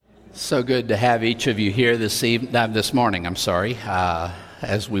So good to have each of you here this morning,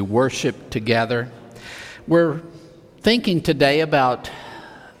 as we worship together. We're thinking today about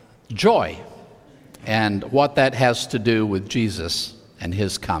joy and what that has to do with Jesus and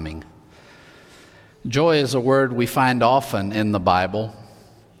his coming. Joy is a word we find often in the Bible.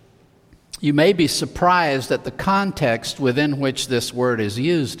 You may be surprised at the context within which this word is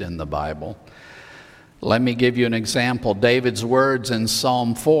used in the Bible. Let me give you an example. David's words in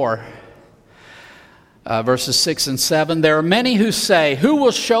Psalm 4, verses 6 and 7. There are many who say, "Who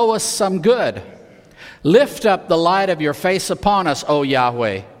will show us some good? Lift up the light of your face upon us, O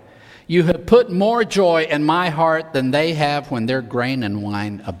Yahweh. You have put more joy in my heart than they have when their grain and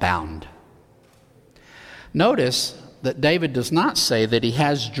wine abound." Notice that David does not say that he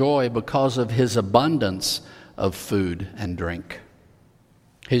has joy because of his abundance of food and drink.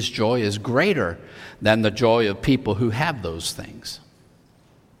 His joy is greater than the joy of people who have those things.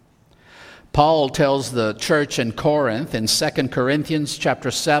 Paul tells the church in Corinth in 2 Corinthians chapter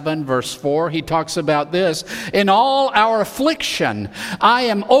 7, verse 4, he talks about this: "In all our affliction, I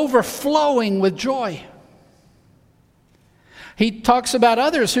am overflowing with joy." He talks about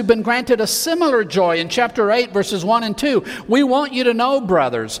others who've been granted a similar joy in chapter 8, verses 1 and 2. "We want you to know,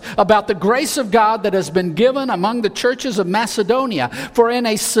 brothers, about the grace of God that has been given among the churches of Macedonia. For in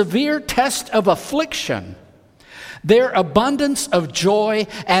a severe test of affliction, their abundance of joy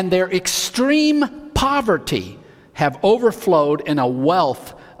and their extreme poverty have overflowed in a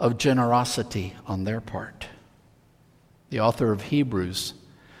wealth of generosity on their part." The author of Hebrews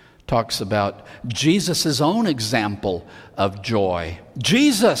talks about Jesus' own example of joy.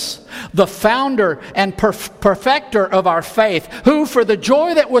 Jesus, the founder and perfecter of our faith, who for the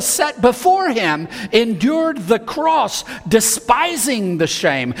joy that was set before him endured the cross, despising the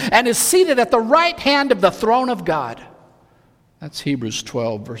shame, and is seated at the right hand of the throne of God. That's Hebrews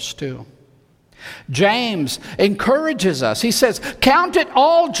 12, verse 2. James encourages us. He says, "Count it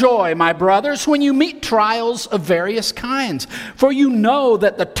all joy, my brothers, when you meet trials of various kinds. For you know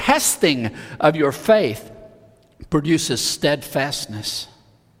that the testing of your faith produces steadfastness."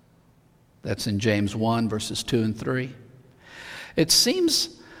 That's in James 1, verses 2 and 3. It seems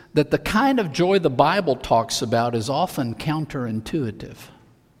that the kind of joy the Bible talks about is often counterintuitive.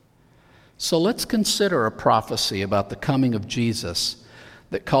 So let's consider a prophecy about the coming of Jesus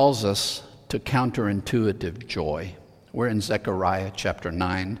that calls us to counterintuitive joy. We're in Zechariah chapter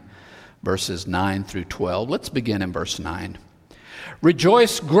 9, verses 9 through 12. Let's begin in verse 9.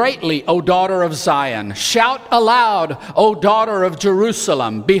 "Rejoice greatly, O daughter of Zion. Shout aloud, O daughter of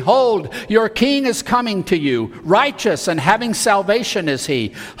Jerusalem. Behold, your king is coming to you. Righteous and having salvation is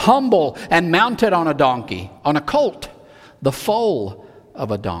he, humble and mounted on a donkey, on a colt, the foal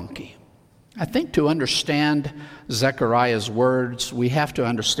of a donkey." I think to understand Zechariah's words, we have to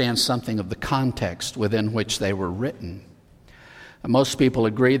understand something of the context within which they were written. Most people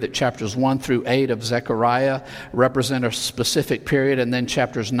agree that chapters 1 through 8 of Zechariah represent a specific period, and then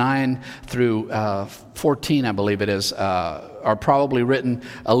chapters 9 through 14, I believe it is, are probably written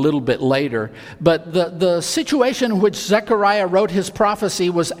a little bit later. But the situation in which Zechariah wrote his prophecy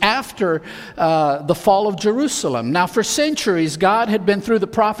was after the fall of Jerusalem. Now, for centuries, God had been through the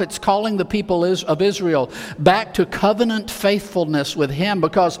prophets calling the people of Israel back to covenant faithfulness with him,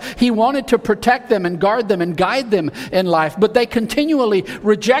 because he wanted to protect them and guard them and guide them in life. But they continually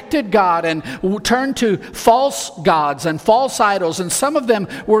rejected God and turned to false gods and false idols, and some of them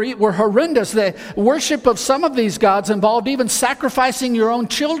were horrendous. The worship of some of these gods involved even sacrificing your own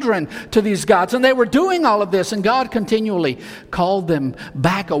children to these gods. And they were doing all of this, and God continually called them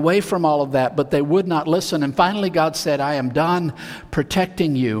back away from all of that, but they would not listen. And finally God said, "I am done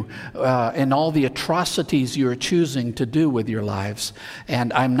protecting you in all the atrocities you are choosing to do with your lives,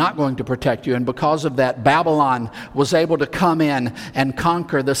 and I'm not going to protect you." And because of that, Babylon was able to come in and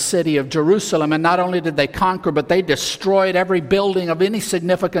conquer the city of Jerusalem. And not only did they conquer, but they destroyed every building of any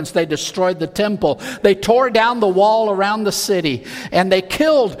significance. They destroyed the temple. They tore down the wall around the city, and they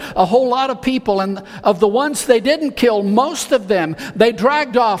killed a whole lot of people. And of the ones they didn't kill, most of them they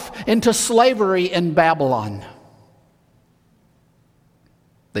dragged off into slavery in Babylon.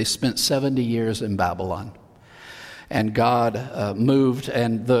 They spent 70 years in Babylon. And God moved,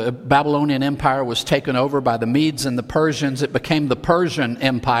 and the Babylonian Empire was taken over by the Medes and the Persians. It became the Persian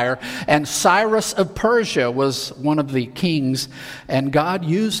Empire, and Cyrus of Persia was one of the kings, and God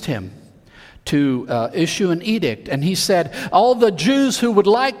used him to issue an edict. And he said, all the Jews who would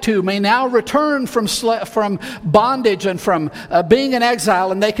like to may now return from bondage and from being in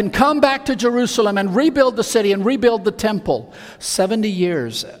exile, and they can come back to Jerusalem and rebuild the city and rebuild the temple. 70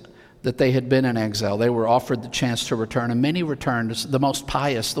 years that they had been in exile. They were offered the chance to return, and many returned. The most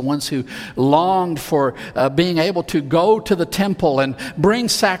pious, the ones who longed for being able to go to the temple and bring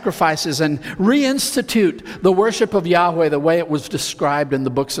sacrifices and reinstitute the worship of Yahweh the way it was described in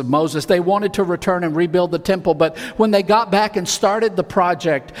the books of Moses. They wanted to return and rebuild the temple, but when they got back and started the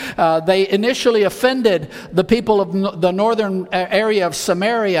project, they initially offended the people of the northern area of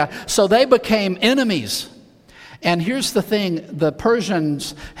Samaria, so they became enemies. And here's the thing, the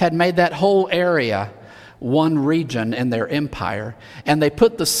Persians had made that whole area one region in their empire, and they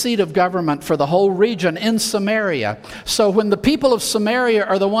put the seat of government for the whole region in Samaria. So when the people of Samaria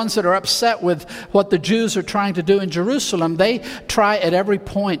are the ones that are upset with what the Jews are trying to do in Jerusalem, they try at every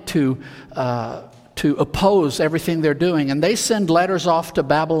point to oppose everything they're doing. And they send letters off to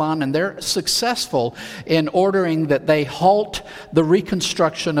Babylon, and they're successful in ordering that they halt the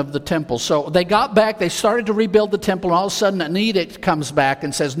reconstruction of the temple. So they got back, they started to rebuild the temple, and all of a sudden an edict comes back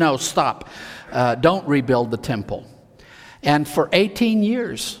and says, no, stop, don't rebuild the temple. And for 18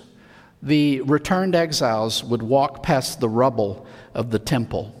 years, the returned exiles would walk past the rubble of the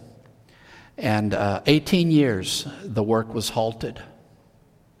temple. And 18 years, the work was halted.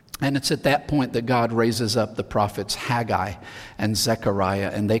 And it's at that point that God raises up the prophets Haggai and Zechariah,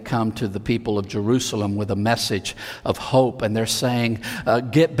 and they come to the people of Jerusalem with a message of hope. And they're saying,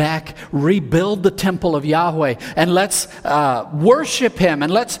 get back, rebuild the temple of Yahweh, and let's worship Him,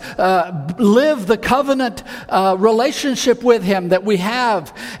 and let's live the covenant relationship with Him that we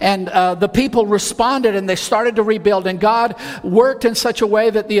have. And the people responded, and they started to rebuild. And God worked in such a way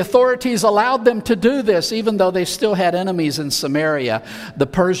that the authorities allowed them to do this, even though they still had enemies in Samaria. The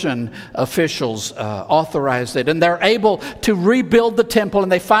Persian officials authorized it, and they're able to rebuild the temple, and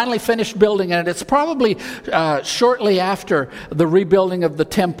they finally finished building it. And it's probably shortly after the rebuilding of the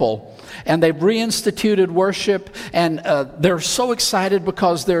temple, and they've reinstituted worship, and they're so excited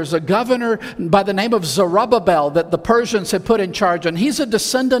because there's a governor by the name of Zerubbabel that the Persians had put in charge, and he's a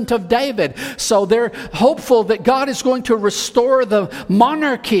descendant of David. So they're hopeful that God is going to restore the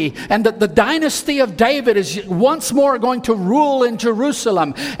monarchy, and that the dynasty of David is once more going to rule in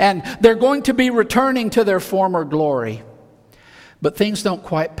Jerusalem, and they're going to be returning to their former glory. But things don't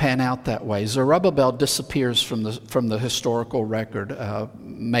quite pan out that way. Zerubbabel disappears from the historical record.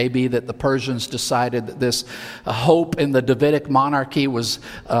 Maybe that the Persians decided that this hope in the Davidic monarchy was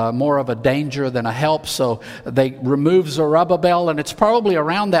more of a danger than a help, so they remove Zerubbabel, and it's probably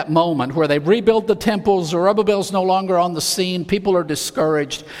around that moment where they rebuild the temple. Zerubbabel's no longer on the scene. People are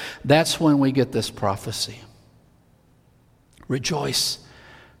discouraged. That's when we get this prophecy. Rejoice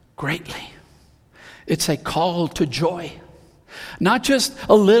greatly. It's a call to joy. Not just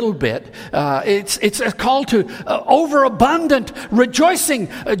a little bit. It's a call to overabundant rejoicing,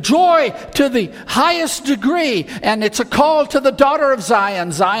 joy to the highest degree. And it's a call to the daughter of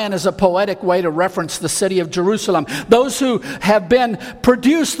Zion. Zion is a poetic way to reference the city of Jerusalem. Those who have been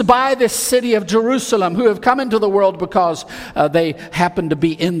produced by this city of Jerusalem, who have come into the world because they happen to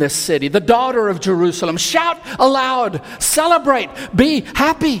be in this city. The daughter of Jerusalem. Shout aloud, celebrate, be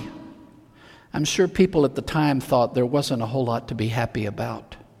happy. I'm sure people at the time thought there wasn't a whole lot to be happy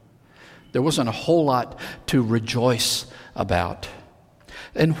about. There wasn't a whole lot to rejoice about.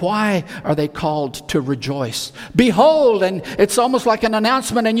 And why are they called to rejoice? Behold, and it's almost like an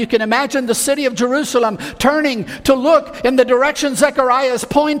announcement, and you can imagine the city of Jerusalem turning to look in the direction Zechariah is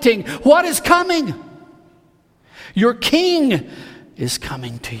pointing. What is coming? Your king is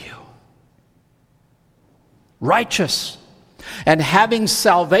coming to you. Righteous and having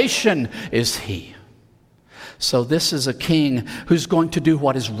salvation is he. So this is a king who's going to do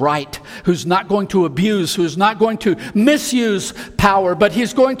what is right, who's not going to abuse, who's not going to misuse power, but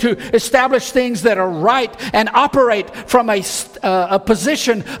he's going to establish things that are right and operate from a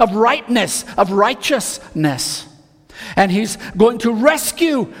position of rightness, of righteousness. And he's going to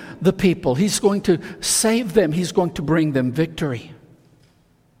rescue the people. He's going to save them. He's going to bring them victory.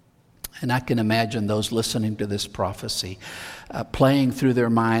 And I can imagine those listening to this prophecy playing through their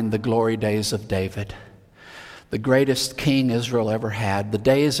mind the glory days of David, the greatest king Israel ever had, the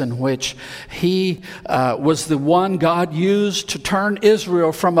days in which he was the one God used to turn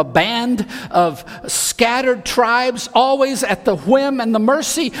Israel from a band of scattered tribes, always at the whim and the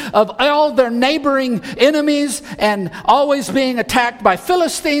mercy of all their neighboring enemies, and always being attacked by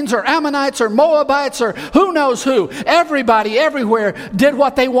Philistines or Ammonites or Moabites or who knows who. Everybody, everywhere did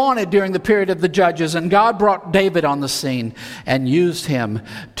what they wanted during the period of the judges, and God brought David on the scene and used him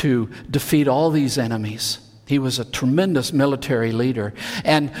to defeat all these enemies. He was a tremendous military leader.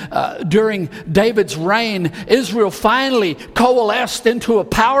 And during David's reign, Israel finally coalesced into a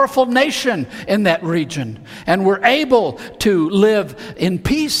powerful nation in that region and were able to live in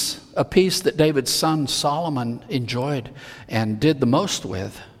peace. a peace that David's son Solomon enjoyed and did the most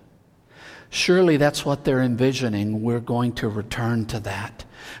with. Surely that's what they're envisioning. We're going to return to that.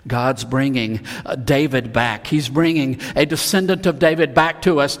 God's bringing David back. He's bringing a descendant of David back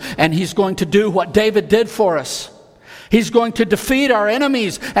to us, and he's going to do what David did for us. He's going to defeat our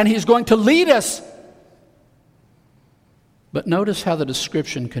enemies, and he's going to lead us. But notice how the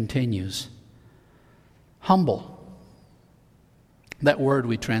description continues. Humble. That word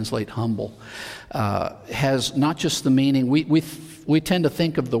we translate humble has not just the meaning, we tend to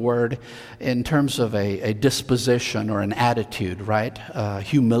think of the word in terms of a disposition or an attitude, right?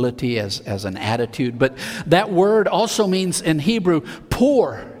 Humility as an attitude. But that word also means in Hebrew,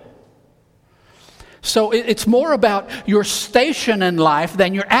 poor. So it's more about your station in life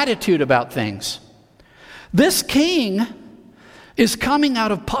than your attitude about things. This king is coming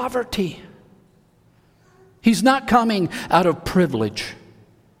out of poverty. He's not coming out of privilege.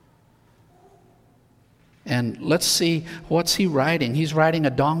 And let's see, what's he riding? He's riding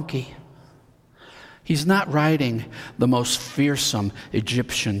a donkey. He's not riding the most fearsome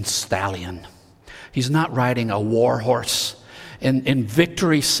Egyptian stallion. He's not riding a war horse in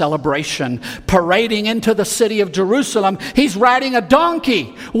victory celebration, parading into the city of Jerusalem. He's riding a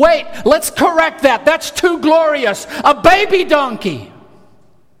donkey. Wait, let's correct that. That's too glorious. A baby donkey.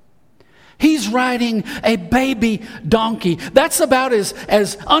 He's riding a baby donkey. That's about as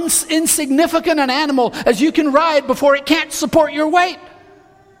insignificant an animal as you can ride before it can't support your weight.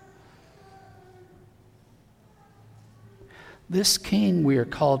 This king we are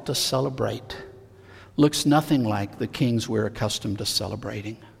called to celebrate looks nothing like the kings we're accustomed to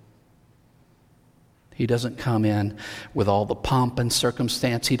celebrating. He doesn't come in with all the pomp and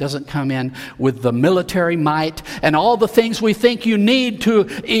circumstance. He doesn't come in with the military might and all the things we think you need to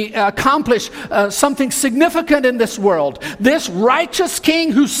accomplish something significant in this world. This righteous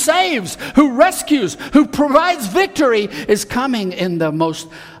king who saves, who rescues, who provides victory is coming in the most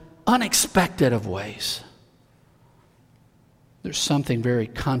unexpected of ways. There's something very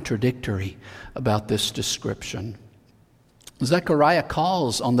contradictory about this description. Zechariah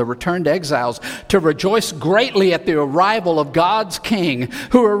calls on the returned exiles to rejoice greatly at the arrival of God's king,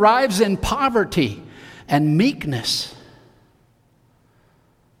 who arrives in poverty and meekness.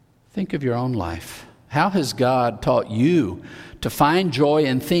 Think of your own life. How has God taught you to find joy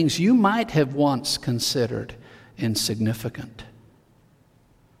in things you might have once considered insignificant?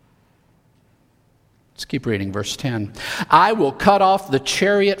 Let's keep reading, verse 10. I will cut off the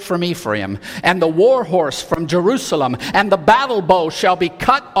chariot from Ephraim, and the war horse from Jerusalem, and the battle bow shall be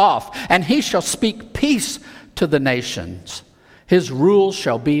cut off, and he shall speak peace to the nations. His rule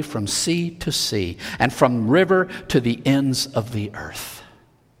shall be from sea to sea, and from river to the ends of the earth.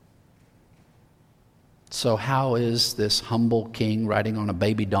 So how is this humble king riding on a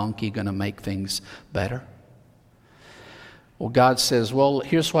baby donkey going to make things better? Well, God says, well,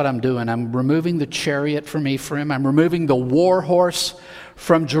 here's what I'm doing. I'm removing the chariot from Ephraim. I'm removing the war horse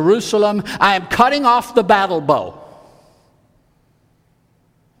from Jerusalem. I am cutting off the battle bow.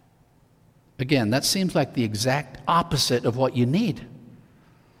 Again, that seems like the exact opposite of what you need.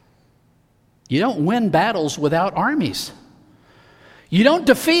 You don't win battles without armies. You don't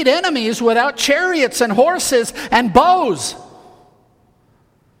defeat enemies without chariots and horses and bows.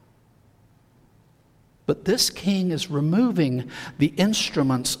 But this king is removing the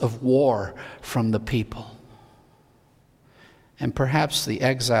instruments of war from the people. And perhaps the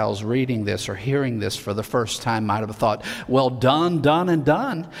exiles reading this or hearing this for the first time might have thought, well, done, and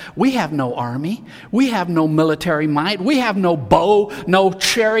done. We have no army. We have no military might. We have no bow, no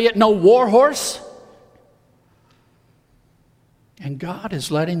chariot, no war horse. And God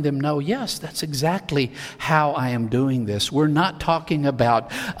is letting them know, yes, that's exactly how I am doing this. We're not talking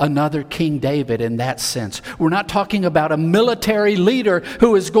about another King David in that sense. We're not talking about a military leader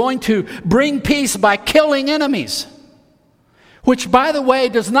who is going to bring peace by killing enemies, which, by the way,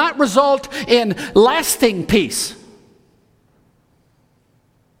 does not result in lasting peace.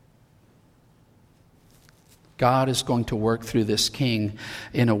 God is going to work through this king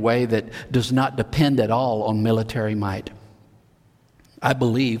in a way that does not depend at all on military might. I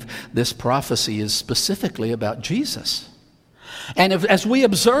believe this prophecy is specifically about Jesus. And as we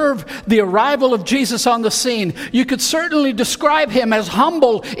observe the arrival of Jesus on the scene, you could certainly describe him as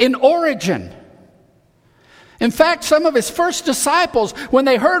humble in origin. In fact, some of his first disciples, when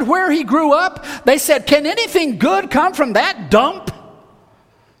they heard where he grew up, they said, can anything good come from that dump?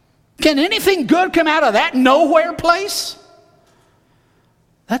 Can anything good come out of that nowhere place?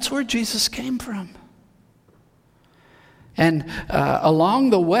 That's where Jesus came from. And along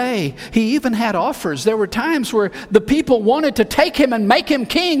the way, he even had offers. There were times where the people wanted to take him and make him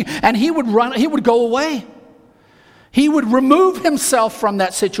king, and he would go away. He would remove himself from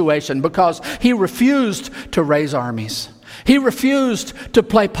that situation because he refused to raise armies. He refused to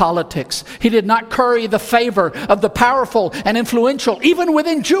play politics. He did not curry the favor of the powerful and influential, even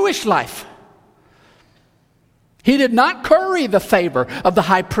within Jewish life. He did not curry the favor of the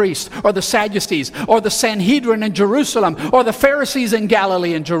high priest or the Sadducees or the Sanhedrin in Jerusalem or the Pharisees in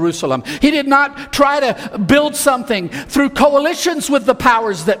Galilee and Jerusalem. He did not try to build something through coalitions with the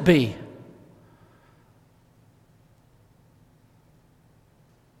powers that be.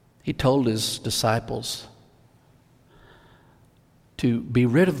 He told his disciples to be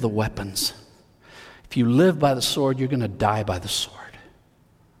rid of the weapons. If you live by the sword, you're going to die by the sword.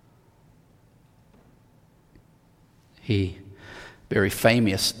 He very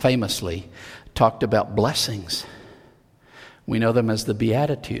famously talked about blessings. We know them as the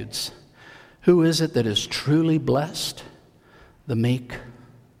Beatitudes. Who is it that is truly blessed? The meek.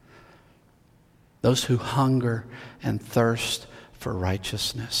 Those who hunger and thirst for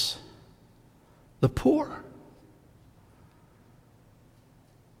righteousness. The poor.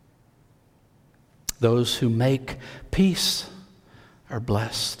 Those who make peace are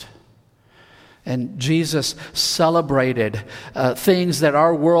blessed. And Jesus celebrated things that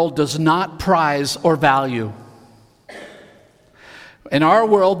our world does not prize or value. In our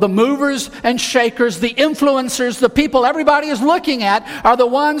world, the movers and shakers, the influencers, the people everybody is looking at are the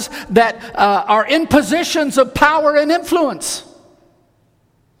ones that are in positions of power and influence.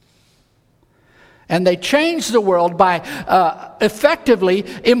 And they change the world by effectively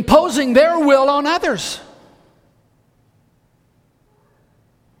imposing their will on others.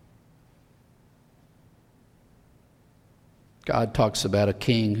 God talks about a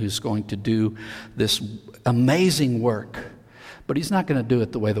king who's going to do this amazing work, but he's not going to do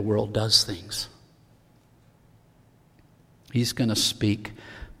it the way the world does things. He's going to speak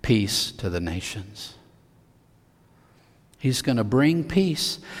peace to the nations. He's going to bring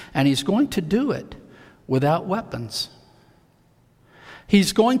peace, and he's going to do it without weapons.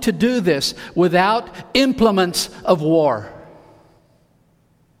 He's going to do this without implements of war.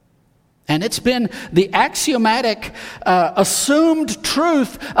 And it's been the axiomatic, assumed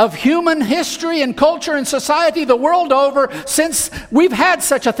truth of human history and culture and society the world over since we've had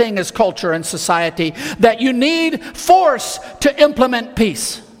such a thing as culture and society, that you need force to implement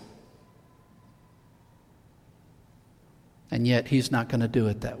peace. And yet he's not going to do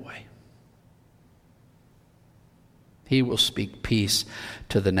it that way. He will speak peace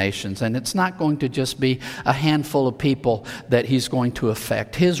to the nations. And it's not going to just be a handful of people that he's going to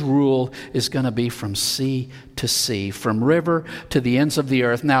affect. His rule is going to be from sea to sea, from river to the ends of the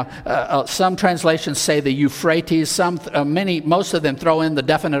earth. Now, some translations say the Euphrates. Most of them throw in the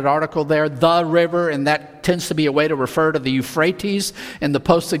definite article there, the river, and that tends to be a way to refer to the Euphrates in the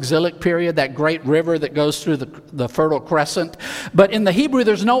post-exilic period, that great river that goes through the Fertile Crescent. But in the Hebrew,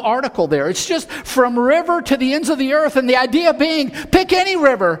 there's no article there. It's just from river to the ends of the earth, and the idea being, pick any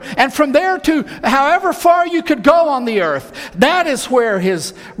river, and from there to however far you could go on the earth. That is where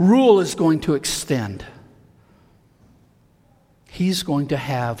his rule is going to extend. He's going to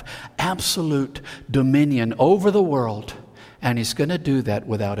have absolute dominion over the world, and he's going to do that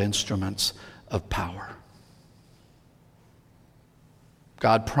without instruments of power.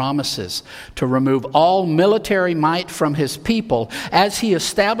 God promises to remove all military might from his people as he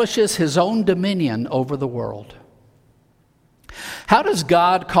establishes his own dominion over the world. How does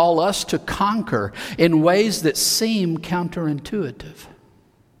God call us to conquer in ways that seem counterintuitive?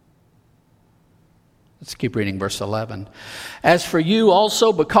 Let's keep reading verse 11. As for you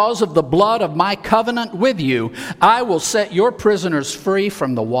also, because of the blood of my covenant with you, I will set your prisoners free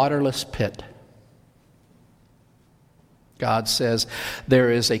from the waterless pit. God says there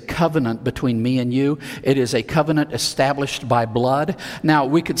is a covenant between me and you. It is a covenant established by blood. Now,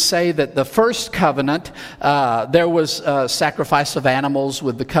 we could say that the first covenant, there was sacrifice of animals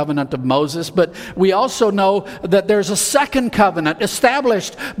with the covenant of Moses, but we also know that there's a second covenant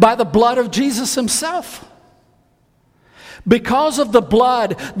established by the blood of Jesus himself. Because of the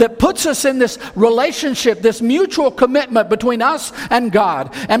blood that puts us in this relationship, this mutual commitment between us and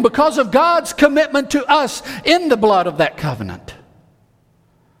God, and because of God's commitment to us in the blood of that covenant,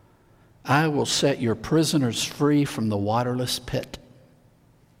 I will set your prisoners free from the waterless pit.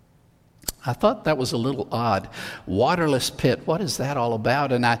 I thought that was a little odd. Waterless pit, what is that all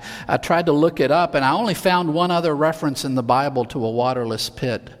about? And I tried to look it up, and I only found one other reference in the Bible to a waterless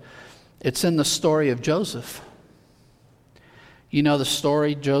pit. It's in the story of Joseph. You know the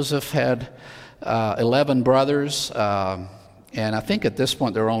story. Joseph had 11 brothers. And I think at this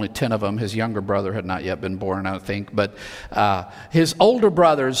point there were only 10 of them. His younger brother had not yet been born, I think. But his older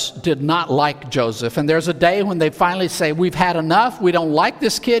brothers did not like Joseph. And there's a day when they finally say, we've had enough. We don't like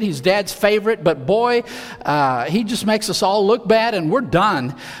this kid. He's Dad's favorite. But boy, he just makes us all look bad and we're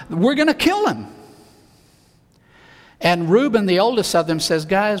done. We're going to kill him. And Reuben, the oldest of them, says,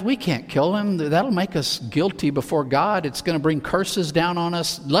 guys, we can't kill him. That'll make us guilty before God. It's going to bring curses down on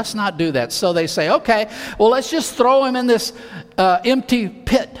us. Let's not do that. So they say, okay, well, let's just throw him in this empty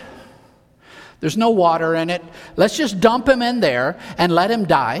pit. There's no water in it. Let's just dump him in there and let him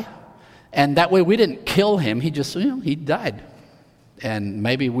die. And that way we didn't kill him. He just, he died. And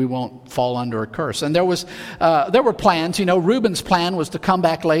maybe we won't fall under a curse. And there were plans. Reuben's plan was to come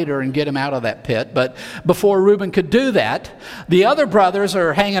back later and get him out of that pit. But before Reuben could do that, the other brothers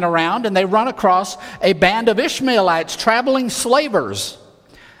are hanging around and they run across a band of Ishmaelites, traveling slavers.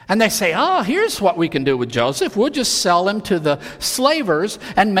 And they say, here's what we can do with Joseph. We'll just sell him to the slavers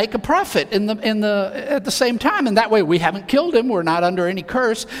and make a profit at the same time. And that way we haven't killed him. We're not under any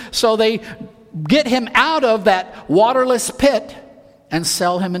curse. So they get him out of that waterless pit and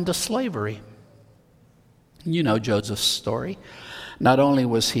sell him into slavery. You know Joseph's story. Not only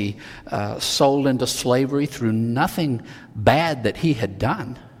was he sold into slavery through nothing bad that he had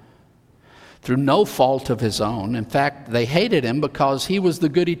done, through no fault of his own. In fact, they hated him because he was the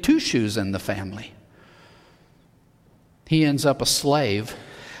goody two-shoes in the family. He ends up a slave.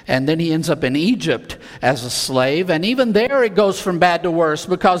 And then he ends up in Egypt as a slave. And even there it goes from bad to worse,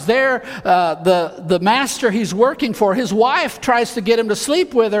 because there the master he's working for, his wife tries to get him to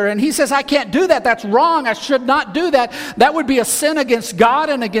sleep with her. And he says, I can't do that. That's wrong. I should not do that. That would be a sin against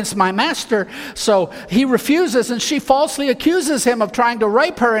God and against my master. So he refuses, and she falsely accuses him of trying to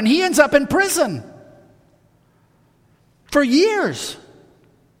rape her. And he ends up in prison for years.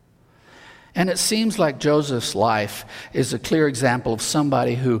 And it seems like Joseph's life is a clear example of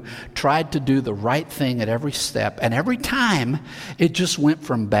somebody who tried to do the right thing at every step. And every time, it just went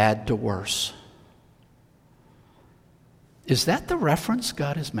from bad to worse. Is that the reference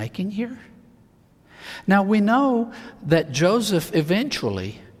God is making here? Now, we know that Joseph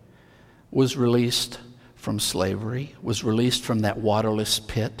eventually was released from slavery, was released from that waterless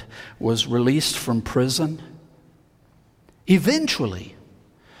pit, was released from prison. Eventually.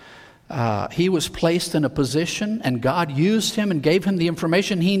 He was placed in a position, and God used him and gave him the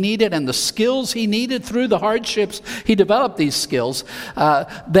information he needed and the skills he needed through the hardships. He developed these skills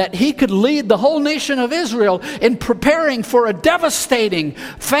that he could lead the whole nation of Israel in preparing for a devastating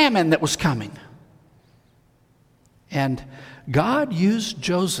famine that was coming. And God used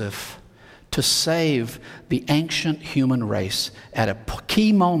Joseph to save the ancient human race at a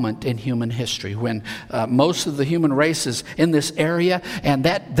key moment in human history when most of the human race is in this area, and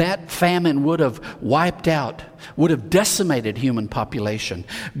that famine would have wiped out, would have decimated human population.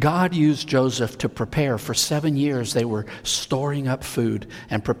 God used Joseph to prepare. For 7 years they were storing up food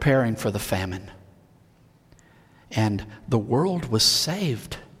and preparing for the famine. And the world was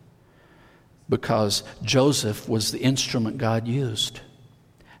saved because Joseph was the instrument God used.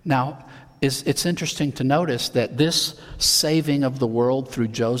 Now, it's interesting to notice that this saving of the world through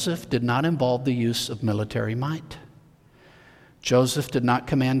Joseph did not involve the use of military might. Joseph did not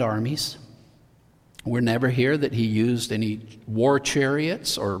command armies. We're never here that he used any war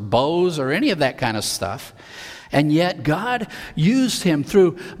chariots or bows or any of that kind of stuff. And yet God used him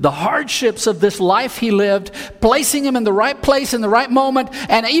through the hardships of this life he lived, placing him in the right place in the right moment.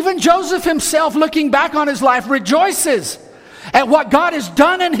 And even Joseph himself, looking back on his life, rejoices at what God has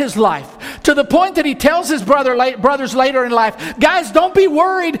done in his life, to the point that he tells his brothers later in life, guys, don't be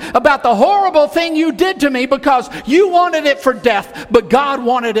worried about the horrible thing you did to me, because you wanted it for death, but God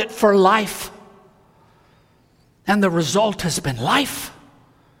wanted it for life. And the result has been life.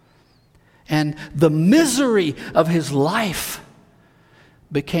 And the misery of his life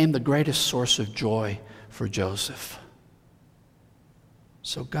became the greatest source of joy for Joseph.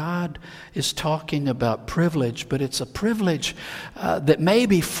 So God is talking about privilege, but it's a privilege that may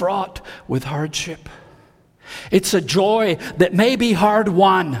be fraught with hardship. It's a joy that may be hard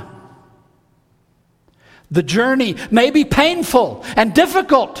won. The journey may be painful and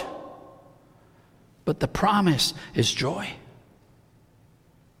difficult, but the promise is joy.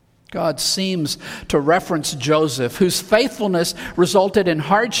 God seems to reference Joseph, whose faithfulness resulted in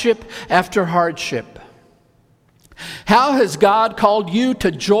hardship after hardship. How has God called you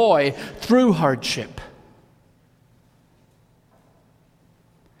to joy through hardship?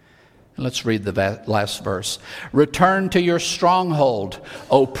 Let's read the last verse. Return to your stronghold,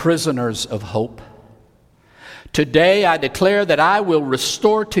 O prisoners of hope. Today I declare that I will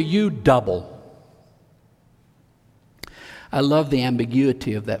restore to you double. I love the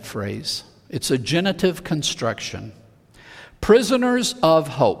ambiguity of that phrase. It's a genitive construction. Prisoners of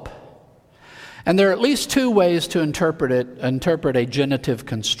hope. And there are at least two ways to interpret a genitive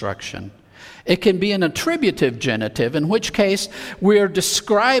construction. It can be an attributive genitive, in which case we're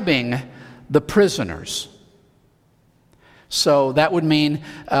describing the prisoners. So that would mean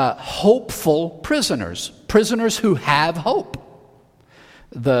hopeful prisoners, prisoners who have hope.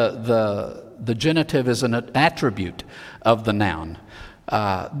 The genitive is an attribute of the noun.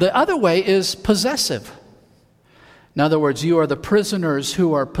 The other way is possessive. In other words, you are the prisoners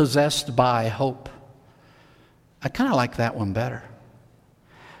who are possessed by hope. I kind of like that one better.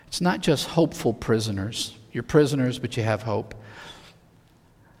 It's not just hopeful prisoners. You're prisoners, but you have hope.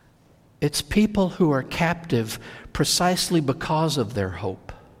 It's people who are captive precisely because of their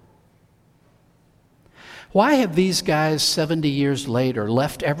hope. Why have these guys 70 years later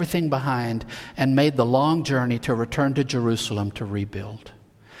left everything behind and made the long journey to return to Jerusalem to rebuild?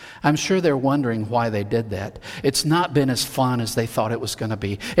 I'm sure they're wondering why they did that. It's not been as fun as they thought it was going to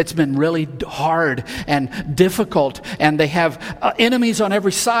be. It's been really hard and difficult, and they have enemies on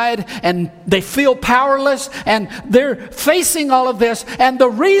every side, and they feel powerless, and they're facing all of this, and the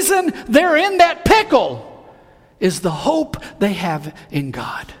reason they're in that pickle is the hope they have in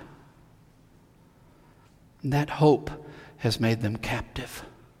God. And that hope has made them captive.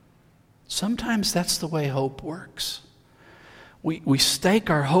 Sometimes that's the way hope works. We stake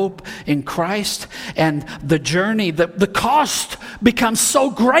our hope in Christ, and the journey, the cost becomes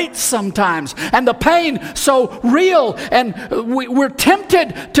so great sometimes, and the pain so real, and we're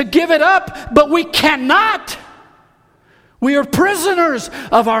tempted to give it up, but we cannot. We are prisoners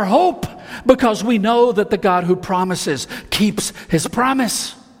of our hope because we know that the God who promises keeps His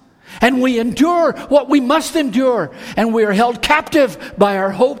promise. And we endure what we must endure, and we are held captive by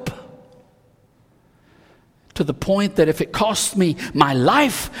our hope. To the point that if it costs me my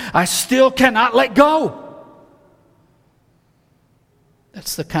life, I still cannot let go.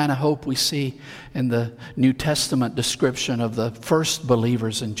 That's the kind of hope we see in the New Testament description of the first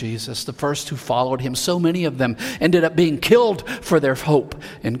believers in Jesus, the first who followed Him. So many of them ended up being killed for their hope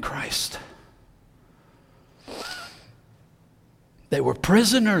in Christ. They were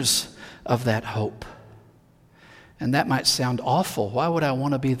prisoners of that hope. And that might sound awful. Why would I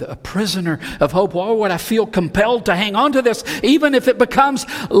want to be a prisoner of hope? Why would I feel compelled to hang on to this, even if it becomes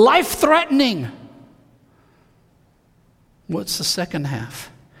life-threatening? What's the second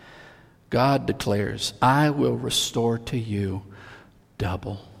half? God declares, I will restore to you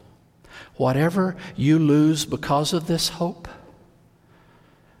double. Whatever you lose because of this hope,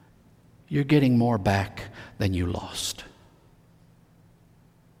 you're getting more back than you lost.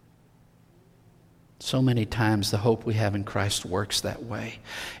 So many times the hope we have in Christ works that way.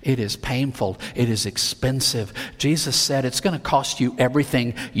 It is painful. It is expensive. Jesus said it's going to cost you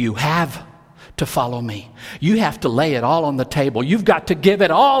everything you have to follow me. You have to lay it all on the table. You've got to give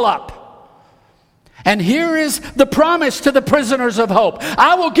it all up. And here is the promise to the prisoners of hope.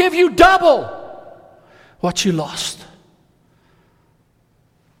 I will give you double what you lost.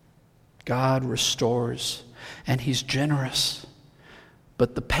 God restores, and He's generous.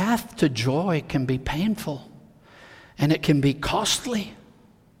 But the path to joy can be painful, and it can be costly.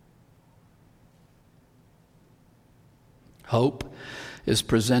 Hope is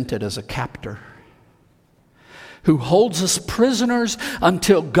presented as a captor who holds us prisoners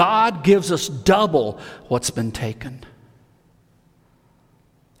until God gives us double what's been taken.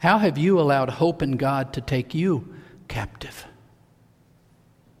 How have you allowed hope in God to take you captive?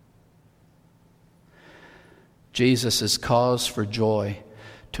 Jesus is cause for joy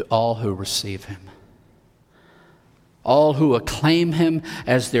to all who receive Him. All who acclaim Him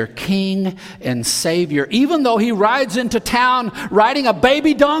as their King and Savior, even though He rides into town riding a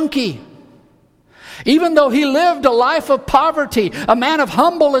baby donkey. Even though He lived a life of poverty, a man of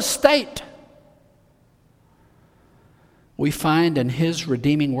humble estate. We find in His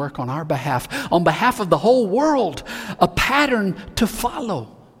redeeming work on our behalf, on behalf of the whole world, a pattern to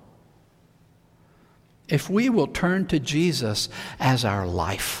follow. If we will turn to Jesus as our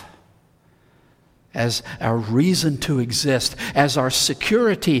life, as our reason to exist, as our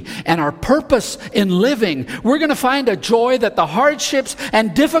security and our purpose in living, we're going to find a joy that the hardships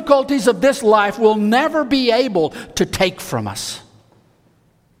and difficulties of this life will never be able to take from us.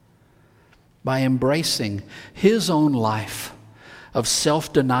 By embracing His own life of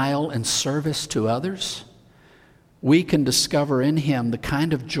self-denial and service to others, we can discover in Him the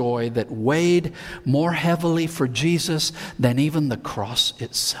kind of joy that weighed more heavily for Jesus than even the cross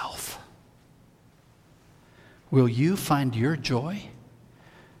itself. Will you find your joy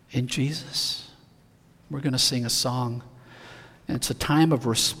in Jesus? We're going to sing a song It's a time of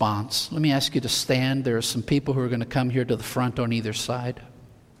response. Let me ask you to stand. There are some people who are going to come here to the front on either side.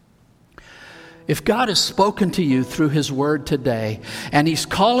 If God has spoken to you through His Word today, and He's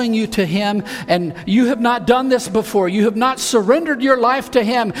calling you to Him, and you have not done this before, you have not surrendered your life to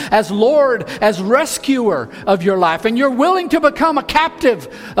Him as Lord, as rescuer of your life, and you're willing to become a captive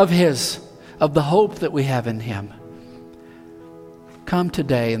of His, of the hope that we have in Him, come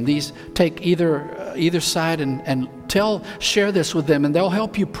today, and these take either side and share this with them, and they'll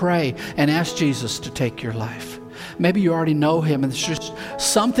help you pray and ask Jesus to take your life. Maybe you already know Him, and it's just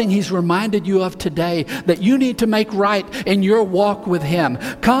something He's reminded you of today that you need to make right in your walk with Him.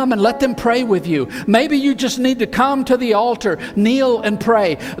 Come and let them pray with you. Maybe you just need to come to the altar, kneel and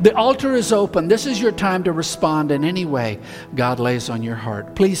pray. The altar is open. This is your time to respond in any way God lays on your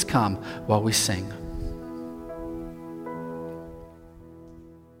heart. Please come while we sing.